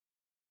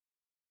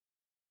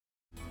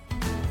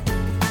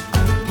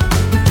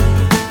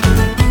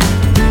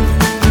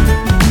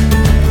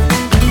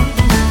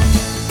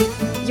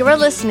You're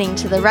listening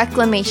to The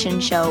Reclamation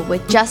Show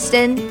with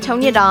Justin,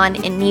 Tonya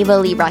Dawn, and Neva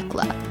Lee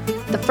Rekla,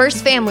 the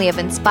first family of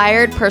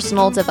inspired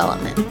personal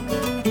development.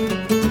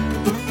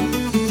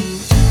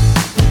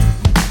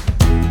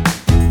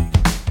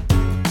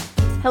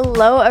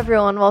 Hello,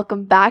 everyone.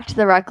 Welcome back to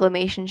The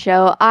Reclamation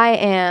Show. I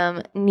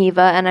am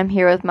Neva, and I'm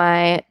here with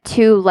my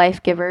two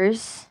life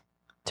givers.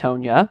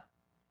 Tonya.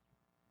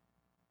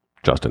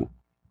 Justin.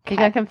 You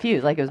got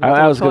confused, like it was.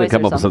 I was going to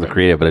come up with something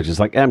creative, but it's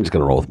just like, I'm just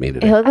going to roll with me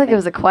today. It looked like it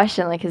was a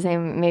question, like his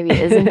name maybe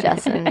isn't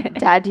Justin.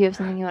 Dad, do you have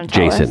something you want to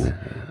tell us? Jason.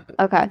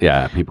 Okay.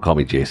 Yeah, people call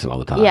me Jason all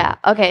the time. Yeah.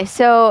 Okay.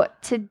 So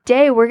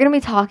today we're going to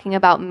be talking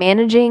about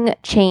managing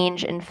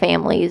change in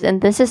families.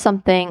 And this is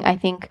something I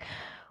think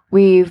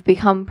we've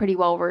become pretty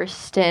well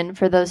versed in.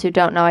 For those who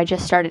don't know, I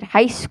just started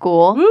high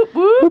school. Whoop,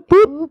 whoop.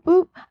 Boop,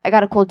 boop. I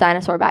got a cool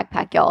dinosaur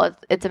backpack, y'all.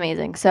 It's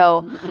amazing.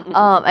 So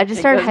I just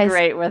started high school.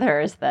 Great with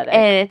her aesthetic.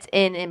 And it's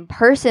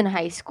in-person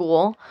high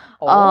school.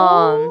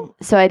 Oh.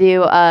 So I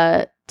do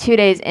 2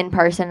 days in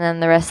person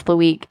and the rest of the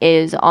week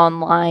is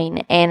online.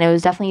 And it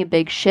was definitely a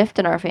big shift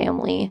in our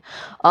family.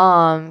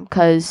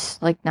 Because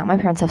like now my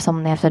parents have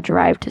someone they have to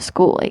drive to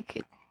school. Like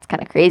it's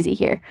kind of crazy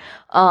here.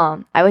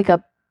 I wake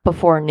up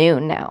before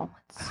noon now.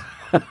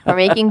 We're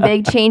making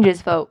big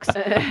changes, folks.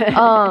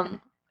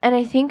 And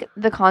I think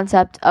the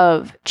concept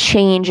of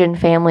change in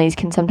families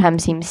can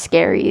sometimes seem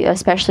scary,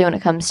 especially when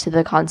it comes to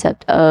the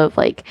concept of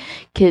like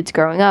kids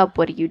growing up.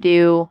 What do you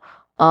do?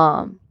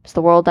 Is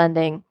the world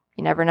ending?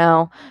 You never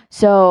know.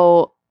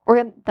 So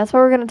that's what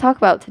we're gonna talk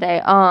about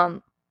today.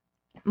 Mom,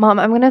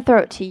 I'm gonna throw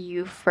it to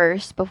you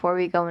first before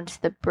we go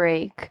into the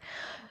break.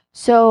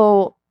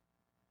 So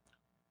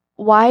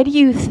why do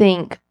you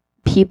think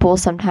people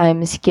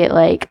sometimes get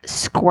like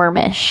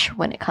squirmish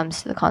when it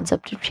comes to the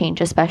concept of change,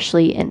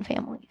 especially in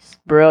families?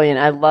 Brilliant.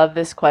 I love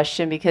this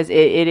question because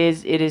it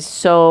is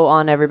so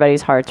on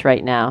everybody's hearts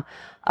right now.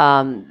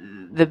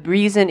 The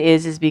reason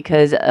is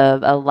because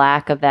of a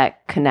lack of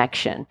that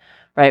connection,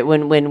 right?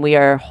 When we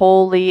are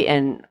wholly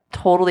and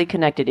totally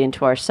connected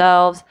into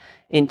ourselves,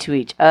 into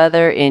each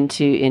other,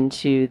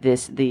 into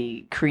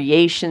the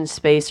creation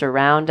space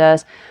around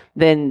us,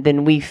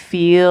 then we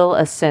feel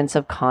a sense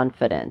of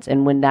confidence.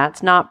 And when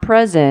that's not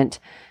present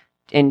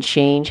and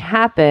change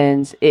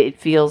happens, it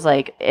feels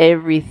like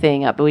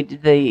everything up.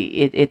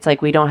 It's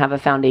like we don't have a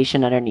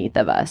foundation underneath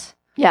of us.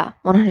 Yeah,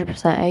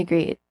 100%. I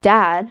agree.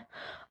 Dad,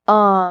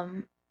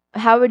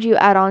 how would you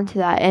add on to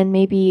that? And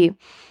maybe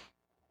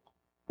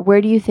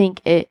where do you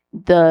think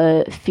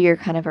the fear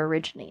kind of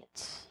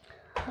originates?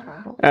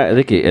 I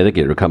think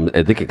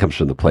it comes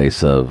from the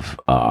place of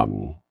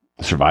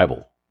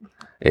survival.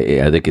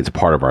 I think it's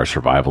part of our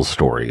survival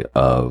story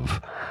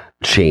of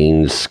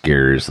change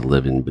scares the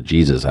living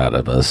bejesus out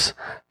of us,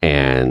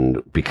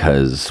 and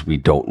because we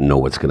don't know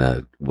what's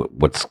gonna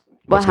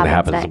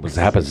happen, what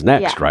happens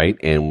next, yeah. Right?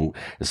 And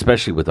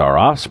especially with our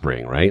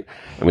offspring, right?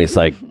 I mean, it's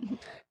like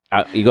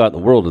you go out in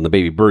the world and the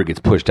baby bird gets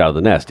pushed out of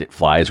the nest. It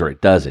flies or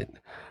it doesn't.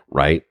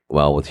 Right.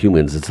 Well, with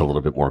humans, it's a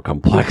little bit more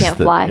complex. It's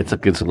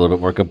a little bit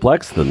more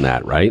complex than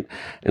that, right?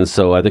 And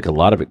so I think a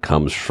lot of it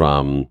comes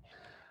from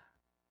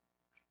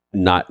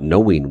not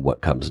knowing what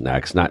comes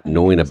next, not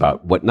knowing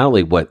about not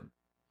only what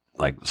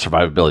like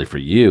survivability for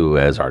you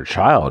as our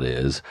child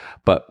is,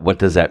 but what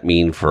does that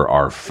mean for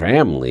our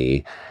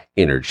family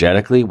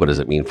energetically? What does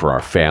it mean for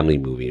our family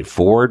moving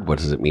forward? What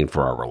does it mean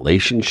for our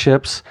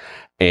relationships?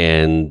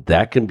 And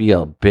that can be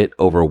a bit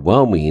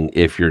overwhelming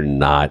if you're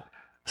not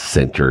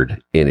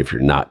centered and if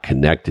you're not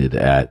connected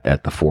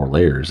at the four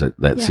layers that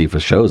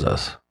CEFA shows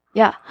us.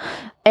 Yeah.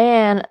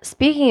 And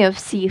speaking of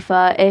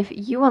CEFA, if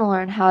you want to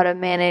learn how to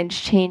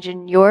manage change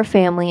in your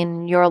family and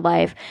in your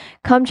life,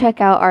 come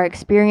check out our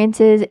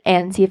experiences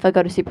and CEFA.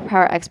 Go to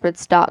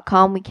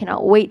superpowerexperts.com. We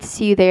cannot wait to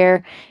see you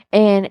there.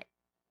 And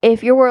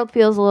if your world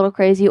feels a little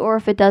crazy or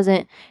if it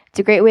doesn't, it's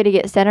a great way to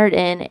get centered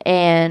in,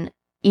 and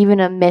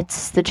even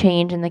amidst the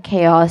change and the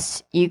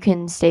chaos, you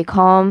can stay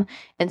calm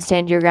and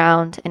stand your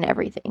ground in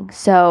everything.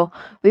 So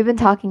we've been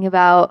talking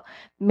about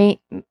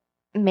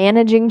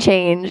managing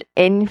change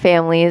in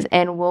families,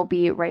 and we'll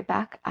be right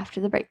back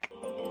after the break.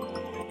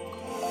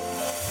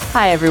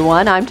 Hi,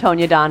 everyone. I'm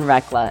Tonya Dawn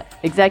Rekla,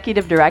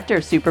 Executive Director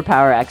of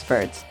Superpower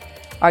Experts.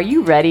 Are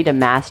you ready to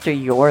master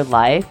your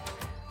life?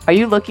 Are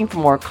you looking for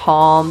more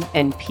calm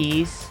and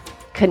peace,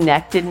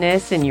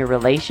 connectedness in your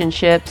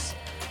relationships,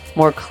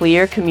 more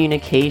clear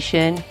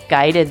communication,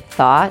 guided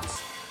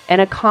thoughts,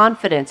 and a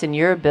confidence in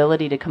your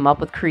ability to come up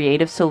with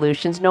creative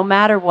solutions no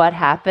matter what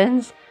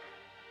happens?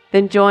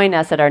 Then join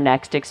us at our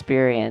next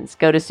experience.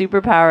 Go to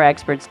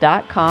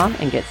superpowerexperts.com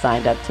and get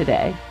signed up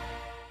today.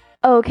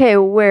 Okay,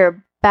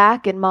 we're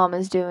back and Mom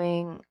is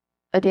doing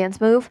a dance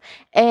move,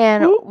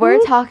 and we're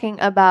talking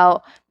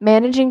about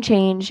managing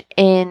change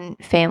in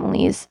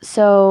families.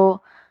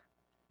 So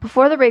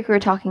before the break, we were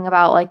talking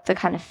about like the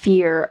kind of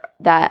fear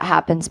that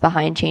happens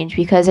behind change,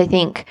 because I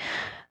think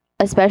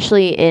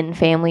especially in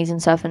families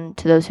and stuff, and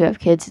to those who have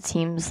kids, it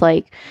seems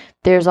like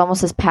there's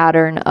almost this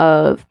pattern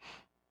of,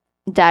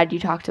 Dad, you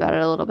talked about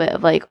it a little bit,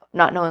 of like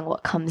not knowing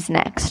what comes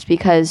next,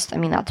 because I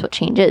mean, that's what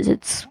change is.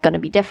 It's going to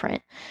be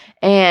different.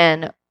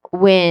 And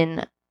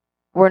when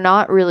we're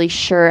not really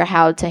sure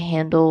how to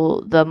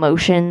handle the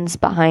emotions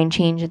behind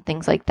change and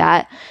things like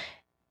that,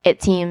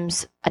 it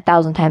seems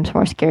 1,000 times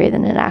more scary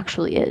than it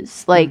actually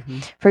is. Like,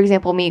 for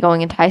example, me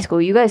going into high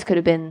school, you guys could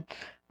have been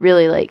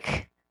really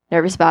like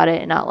nervous about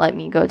it and not let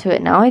me go to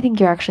it. Now I think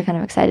you're actually kind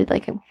of excited,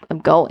 like I'm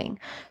going.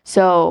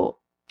 So,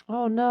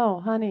 oh no,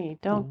 honey,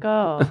 don't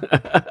go.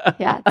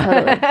 yeah,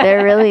 totally.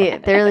 They're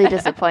really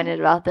disappointed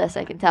about this,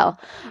 I can tell.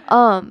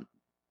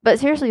 But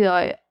seriously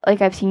though,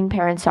 I've seen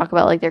parents talk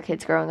about like their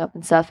kids growing up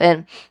and stuff,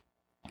 and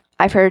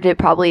I've heard it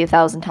probably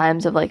 1,000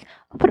 times of like,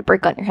 I'll put a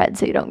brick on your head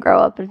so you don't grow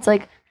up. And it's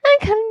like, I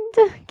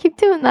kind of keep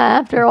doing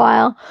that after a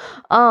while.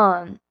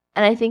 And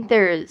I think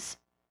there's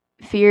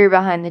fear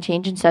behind the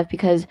change and stuff,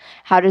 because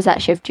how does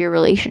that shift your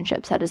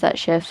relationships? How does that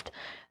shift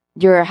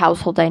your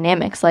household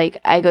dynamics? Like,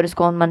 I go to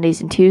school on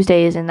Mondays and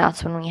Tuesdays, and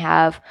that's when we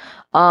have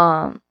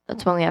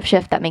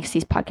shift that makes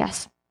these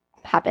podcasts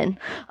happen.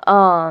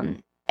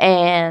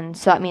 And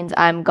so that means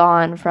I'm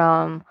gone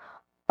from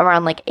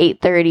around like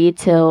 8:30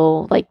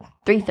 till like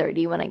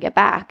 3:30 when I get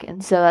back.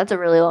 And so that's a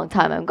really long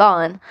time I'm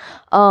gone.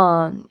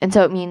 And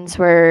so it means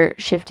we're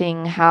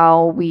shifting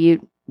how we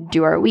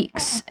do our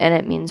weeks, and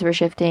it means we're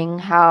shifting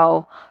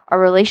how our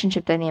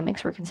relationship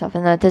dynamics work and stuff,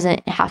 and that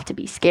doesn't have to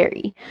be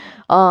scary.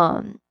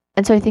 And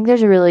so I think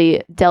there's a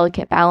really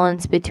delicate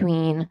balance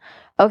between,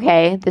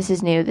 okay, this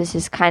is new, this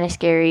is kind of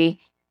scary,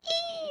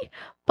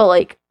 but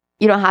like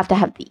you don't have to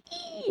have the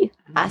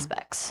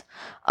aspects.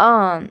 So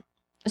I'm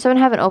gonna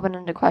have an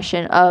open-ended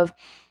question of,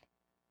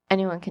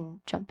 anyone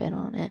can jump in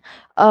on it,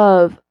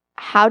 of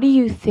how do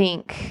you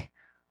think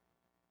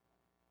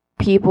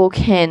people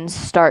can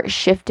start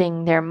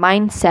shifting their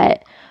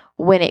mindset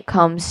when it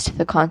comes to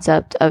the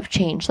concept of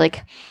change?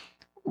 Like,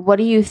 what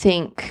do you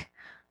think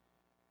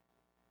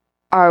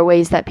are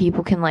ways that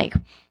people can like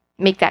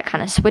make that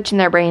kind of switch in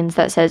their brains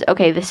that says,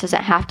 okay, this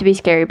doesn't have to be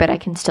scary, but I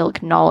can still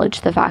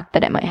acknowledge the fact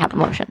that it might have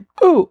emotion?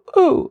 Ooh.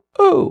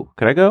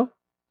 Can I go?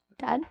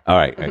 Dad? All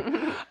right.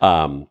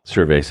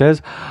 Survey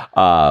says,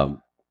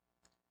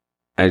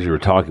 as you were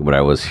talking, what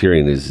I was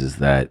hearing is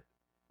that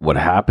what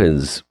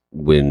happens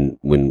when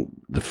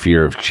the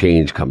fear of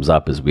change comes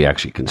up is we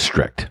actually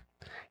constrict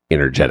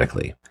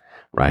energetically,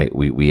 right?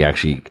 We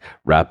actually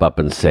wrap up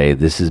and say,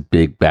 this is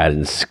big, bad,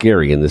 and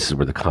scary. And this is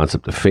where the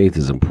concept of faith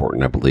is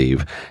important, I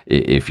believe,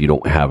 if you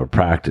don't have a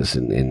practice.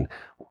 And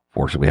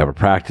fortunately, we have a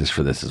practice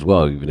for this as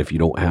well. Even if you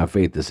don't have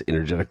faith, this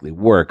energetically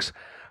works.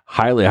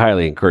 Highly,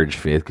 highly encourage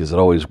faith, because it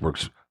always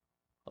works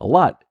a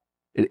lot.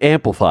 It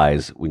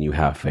amplifies when you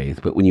have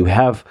faith. But when you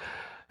have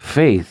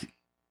faith,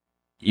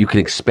 you can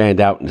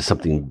expand out into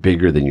something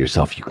bigger than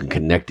yourself. You can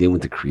connect in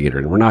with the Creator.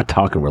 And we're not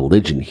talking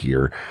religion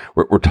here.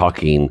 We're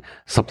talking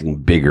something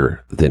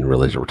bigger than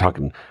religion. We're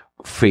talking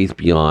faith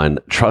beyond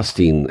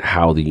trusting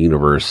how the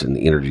universe and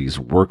the energies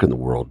work in the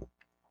world.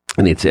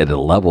 And it's at a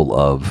level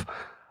of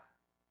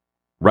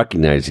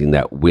recognizing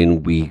that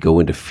when we go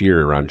into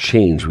fear around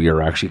change, we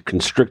are actually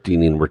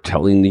constricting, and we're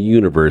telling the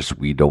universe,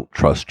 we don't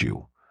trust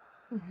you.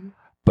 Mm-hmm.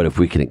 But if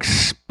we can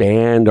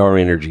expand our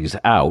energies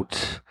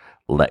out,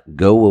 let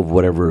go of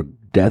whatever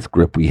death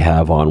grip we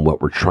have on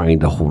what we're trying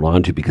to hold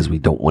on to because we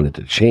don't want it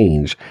to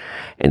change,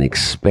 and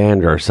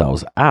expand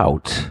ourselves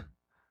out,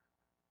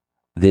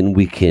 then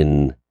we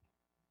can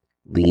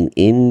lean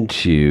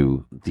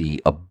into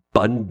the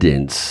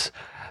abundance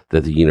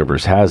that the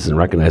universe has and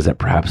recognize that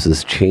perhaps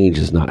this change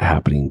is not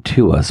happening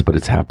to us, but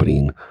it's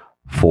happening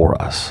for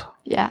us.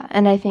 Yeah,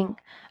 and I think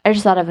I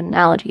just thought of an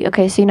analogy.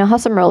 Okay, so you know how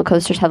some roller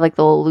coasters have like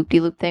the little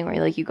loop-de-loop thing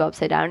where you go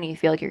upside down and you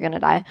feel like you're gonna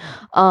die?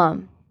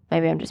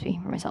 Maybe I'm just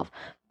speaking for myself,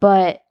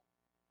 but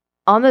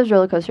on those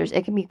roller coasters,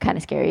 it can be kind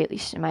of scary, at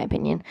least in my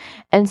opinion.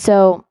 And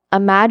so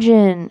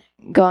imagine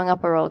going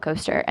up a roller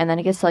coaster, and then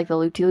it gets to like the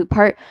loop-de-loop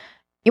part.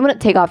 You want to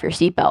take off your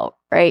seatbelt,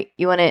 right?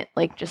 You want to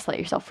like just let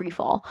yourself free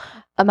fall.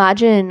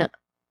 Imagine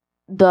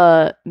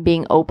the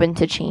being open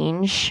to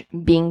change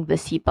being the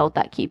seatbelt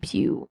that keeps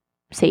you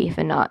safe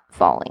and not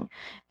falling.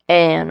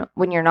 And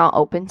when you're not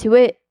open to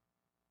it,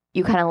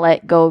 you kind of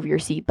let go of your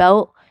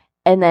seatbelt,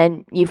 and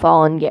then you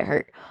fall and get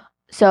hurt.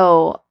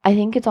 So I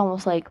think it's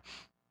almost like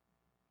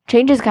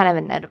change is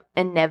kind of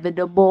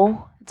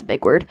inevitable. It's a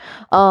big word.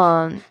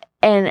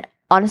 And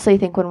honestly, I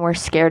think when we're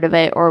scared of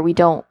it, or we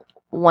don't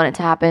want it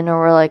to happen, or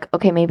we're like,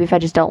 okay, maybe if I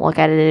just don't look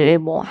at it,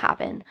 it won't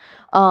happen.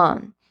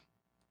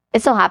 It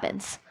still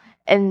happens.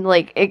 And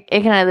like it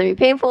can either be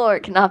painful or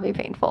it cannot be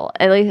painful.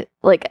 At least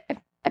like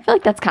I feel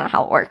like that's kind of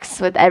how it works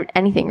with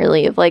anything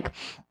really, of like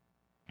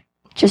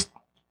just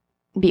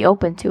be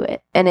open to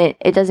it. And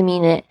it doesn't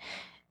mean it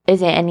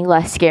isn't any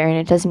less scary, and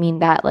it doesn't mean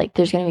that like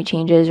there's going to be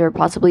changes or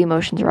possibly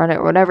emotions around it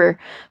or whatever,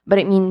 but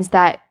it means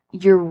that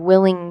you're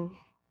willing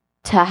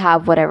to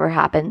have whatever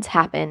happen.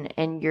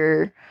 And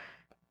your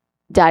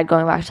dad,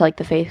 going back to like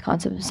the faith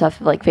concept and stuff,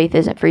 like faith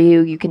isn't for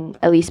you, you can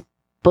at least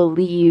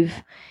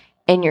believe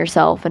in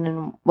yourself and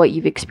in what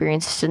you've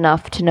experienced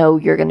enough to know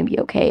you're going to be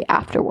okay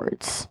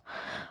afterwards.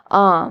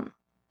 So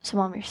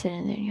Mom, you're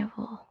sitting there and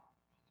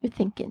you're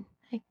thinking.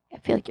 I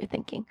feel like you're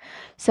thinking.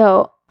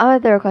 So I'm going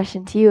to throw a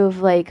question to you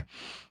of like,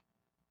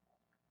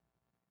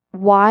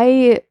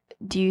 why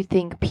do you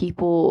think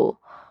people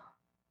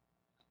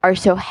are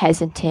so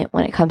hesitant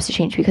when it comes to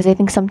change? Because I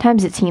think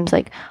sometimes it seems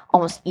like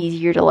almost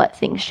easier to let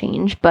things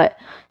change, but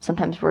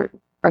sometimes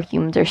our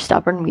humans are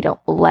stubborn. We don't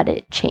let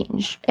it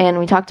change. And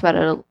we talked about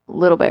it a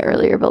little bit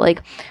earlier, but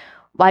like,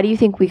 why do you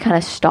think we kind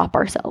of stop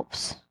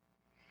ourselves?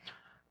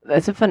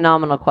 That's a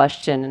phenomenal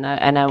question.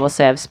 And I will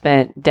say I've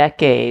spent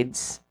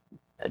decades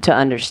to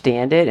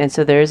understand it. And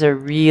so there's a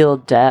real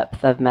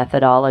depth of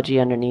methodology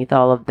underneath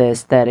all of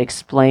this that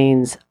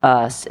explains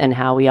us and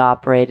how we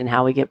operate and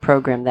how we get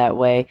programmed that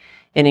way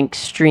in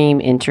extreme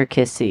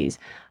intricacies.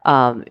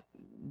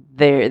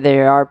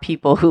 There are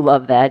people who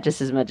love that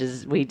just as much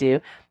as we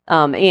do.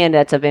 And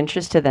that's of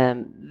interest to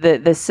them.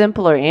 The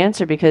simpler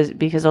answer,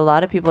 because a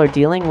lot of people are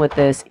dealing with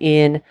this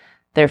in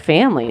their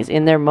families,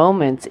 in their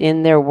moments,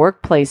 in their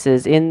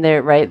workplaces, in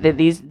their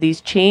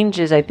these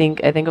changes. I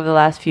think over the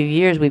last few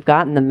years we've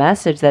gotten the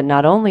message that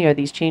not only are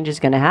these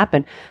changes going to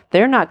happen,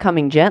 they're not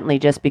coming gently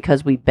just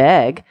because we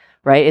beg.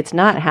 Right? It's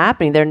not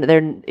happening.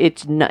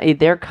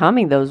 They're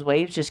coming. Those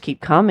waves just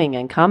keep coming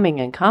and coming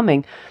and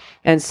coming.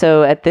 And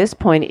so at this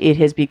point, it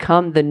has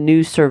become the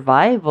new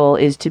survival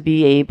is to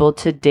be able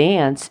to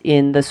dance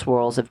in the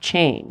swirls of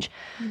change.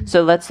 Mm-hmm.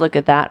 So let's look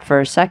at that for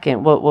a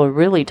second. What we're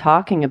really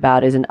talking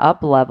about is an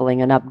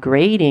up-leveling, an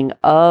upgrading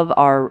of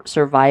our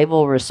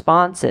survival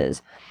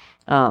responses.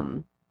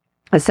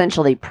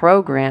 Essentially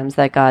programs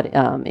that got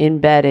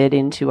embedded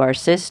into our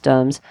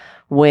systems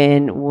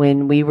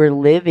when we were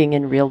living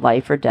in real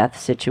life or death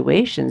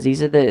situations.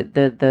 These are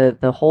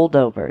the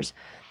holdovers.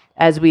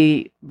 As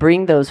we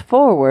bring those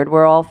forward,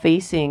 we're all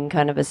facing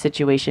kind of a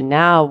situation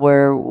now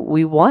where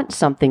we want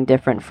something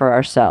different for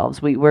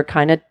ourselves. We're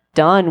kind of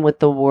done with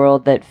the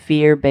world that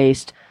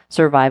fear-based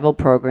survival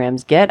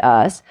programs get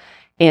us.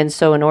 And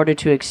so in order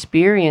to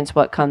experience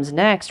what comes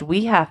next,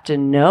 we have to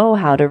know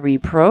how to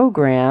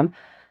reprogram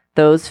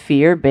those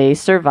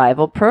fear-based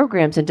survival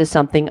programs into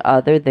something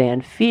other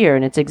than fear.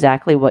 And it's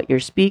exactly what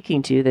you're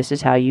speaking to. This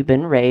is how you've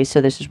been raised.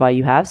 So this is why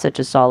you have such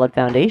a solid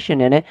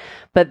foundation in it.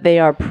 But they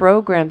are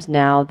programs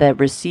now that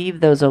receive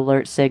those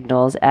alert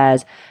signals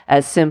as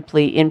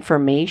simply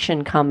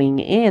information coming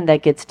in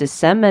that gets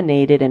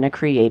disseminated in a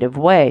creative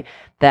way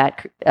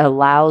that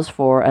allows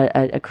for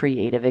a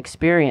creative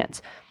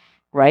experience,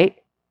 right?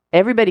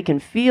 Everybody can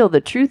feel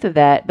the truth of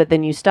that, but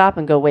then you stop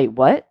and go, wait,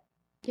 what?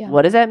 Yeah.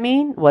 What does that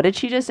mean? What did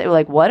she just say?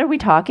 Like, what are we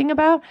talking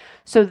about?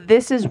 So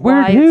this is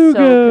why it's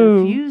so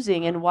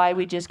confusing and why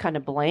we just kind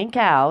of blank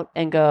out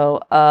and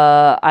go,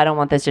 I don't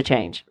want this to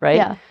change, right?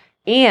 Yeah.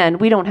 And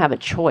we don't have a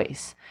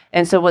choice.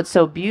 And so what's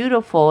so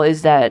beautiful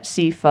is that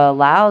SIFA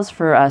allows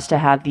for us to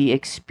have the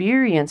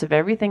experience of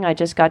everything I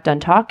just got done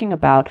talking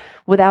about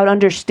without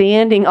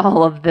understanding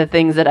all of the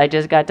things that I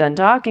just got done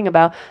talking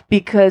about,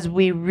 because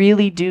we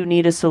really do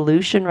need a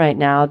solution right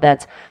now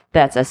that's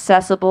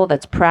accessible,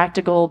 that's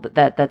practical,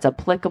 that's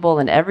applicable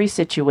in every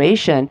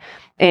situation.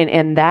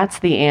 And that's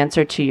the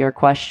answer to your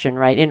question,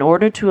 right? In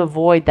order to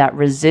avoid that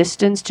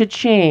resistance to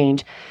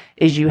change,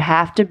 is you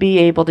have to be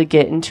able to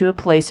get into a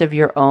place of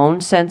your own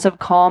sense of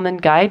calm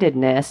and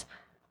guidedness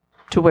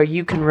to where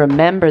you can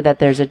remember that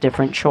there's a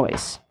different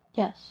choice.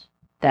 Yes.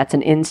 That's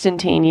an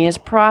instantaneous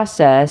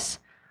process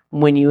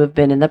when you have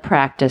been in the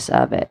practice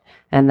of it.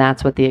 And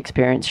that's what the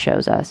experience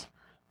shows us.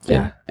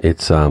 Yeah.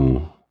 It's the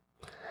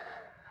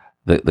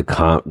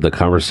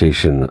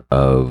conversation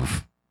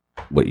of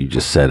what you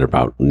just said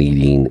about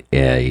needing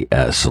a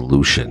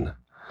solution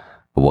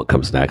of what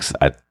comes next.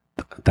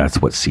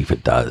 That's what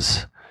SIFA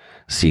does.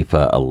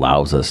 SIFA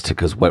allows us to,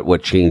 because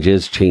what change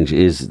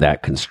is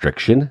that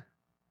constriction.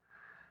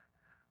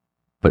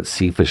 But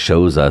SIFA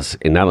shows us,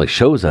 and not only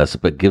shows us,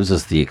 but gives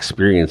us the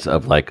experience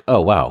of like,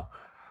 oh, wow,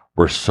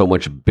 we're so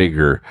much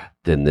bigger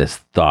than this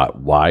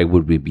thought. Why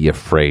would we be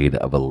afraid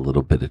of a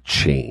little bit of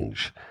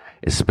change?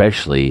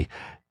 Especially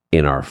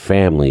in our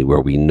family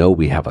where we know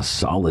we have a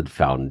solid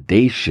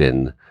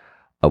foundation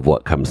of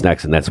what comes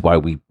next. And that's why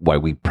we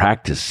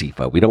practice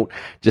SIFA. We don't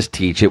just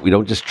teach it. We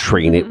don't just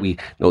train it. We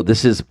know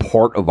this is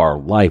part of our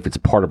life. It's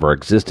part of our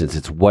existence.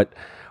 It's what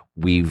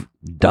we've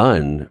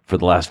done for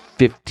the last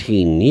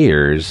 15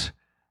 years.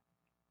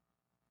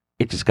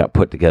 It just got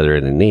put together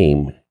in a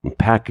name and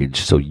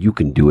package so you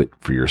can do it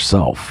for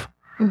yourself.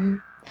 Mm-hmm.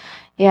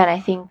 Yeah, and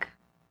I think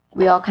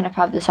we all kind of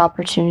have this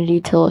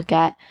opportunity to look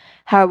at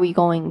how are we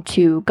going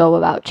to go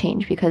about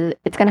change, because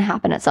it's going to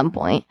happen at some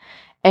point.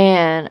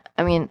 And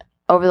I mean,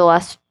 over the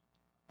last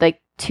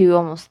 2,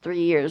 almost 3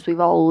 years, we've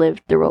all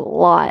lived through a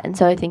lot. And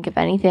so I think if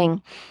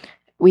anything,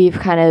 we've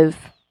kind of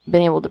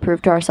been able to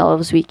prove to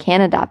ourselves we can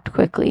adapt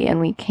quickly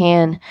and we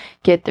can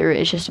get through it.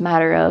 It's just a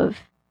matter of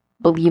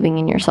believing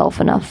in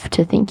yourself enough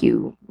to think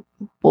you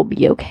will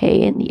be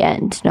okay in the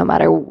end, no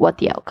matter what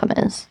the outcome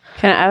is.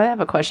 I have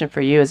a question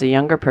for you as a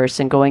younger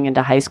person going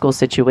into high school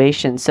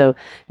situations. So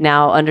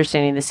now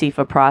understanding the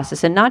SIFA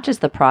process, and not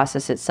just the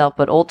process itself,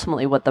 but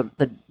ultimately what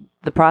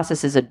the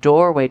process is, a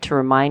doorway to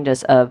remind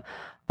us of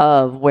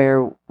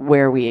where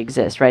we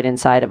exist, right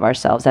inside of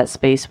ourselves, that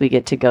space we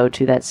get to go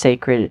to, that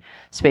sacred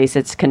space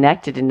that's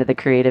connected into the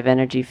creative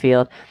energy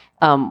field.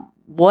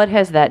 what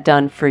has that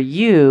done for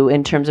you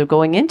in terms of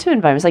going into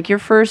environments like your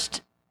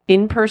first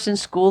in-person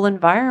school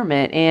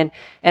environment and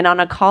on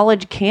a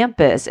college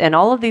campus and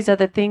all of these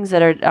other things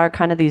that are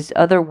kind of these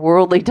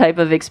otherworldly type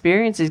of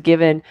experiences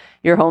given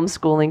your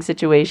homeschooling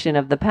situation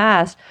of the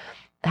past?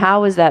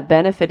 How has that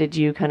benefited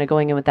you kind of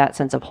going in with that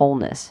sense of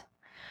wholeness?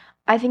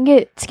 I think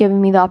it's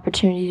given me the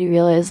opportunity to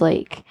realize,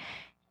 like,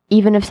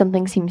 even if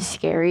something seems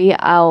scary,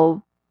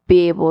 I'll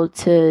be able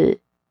to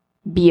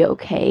be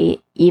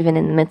okay even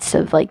in the midst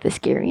of like the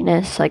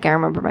scariness. Like, I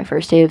remember my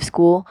first day of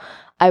school,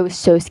 I was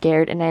so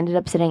scared, and I ended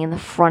up sitting in the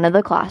front of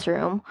the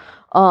classroom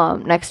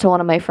next to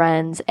one of my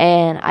friends,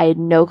 and I had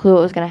no clue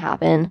what was going to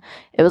happen.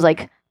 It was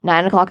like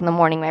 9 o'clock in the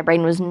morning. My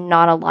brain was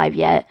not alive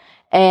yet,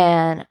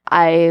 and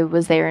I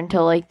was there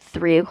until like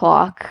 3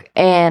 o'clock,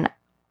 and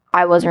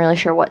I wasn't really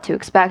sure what to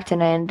expect,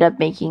 and I ended up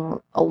making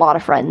a lot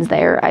of friends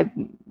there. I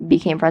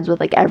became friends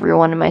with like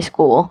everyone in my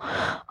school.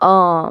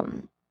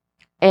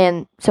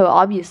 And so it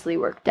obviously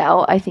worked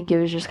out. I think it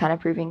was just kind of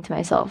proving to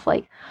myself,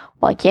 like,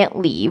 well, I can't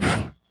leave.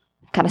 I'm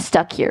kind of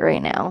stuck here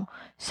right now.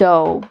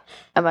 So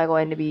am I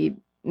going to be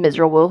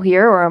miserable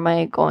here, or am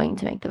I going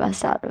to make the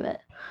best out of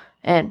it?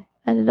 And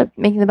I ended up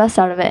making the best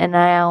out of it. And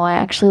now I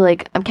actually,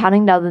 like, I'm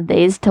counting down the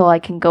days till I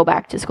can go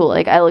back to school.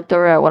 Like, I looked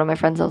over at one of my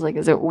friends. I was like,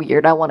 is it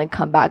weird I want to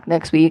come back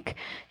next week?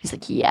 He's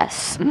like,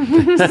 yes.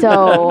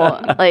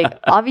 So, like,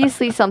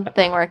 obviously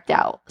something worked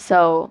out.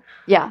 So,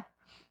 yeah.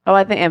 Oh,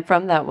 I think, and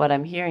from that, what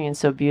I'm hearing, and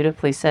so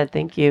beautifully said,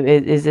 thank you,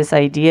 is this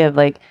idea of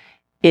like,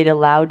 it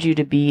allowed you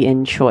to be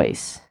in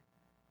choice.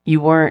 You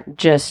weren't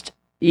just,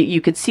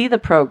 you could see the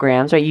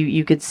programs, right?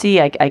 You could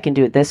see, I can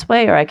do it this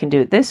way, or I can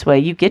do it this way.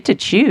 You get to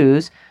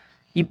choose,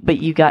 but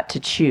you got to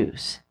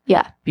choose.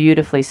 Yeah.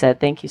 Beautifully said.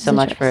 Thank you so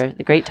much for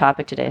the great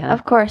topic today, huh?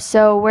 Of course.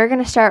 So we're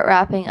going to start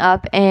wrapping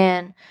up,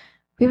 and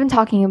we've been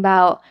talking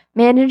about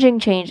managing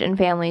change in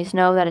families.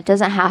 Know that it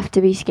doesn't have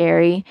to be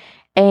scary,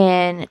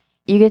 and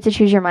you get to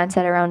choose your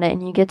mindset around it,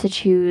 and you get to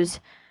choose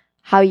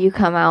how you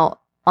come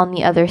out on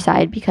the other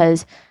side,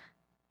 because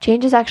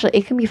change is actually,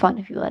 it can be fun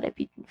if you let it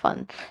be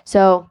fun.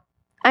 So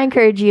I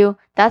encourage you,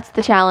 that's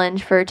the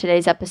challenge for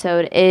today's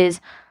episode, is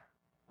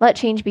let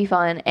change be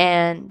fun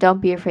and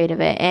don't be afraid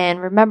of it.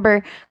 And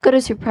remember, go to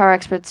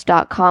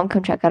superpowerexperts.com,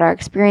 come check out our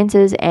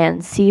experiences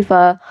and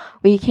SIFA.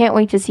 We can't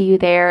wait to see you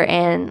there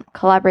and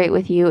collaborate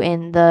with you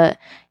in the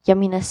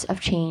yumminess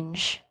of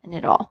change in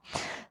it all.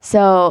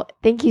 So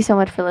thank you so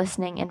much for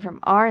listening, and from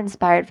our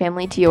inspired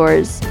family to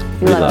yours,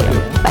 we love you.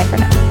 Bye for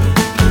now.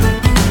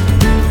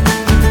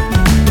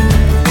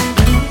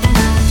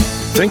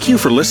 Thank you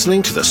for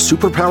listening to the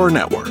Superpower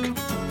Network.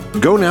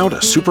 Go now to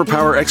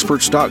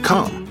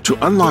superpowerexperts.com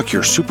to unlock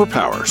your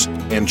superpowers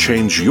and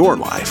change your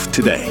life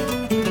today.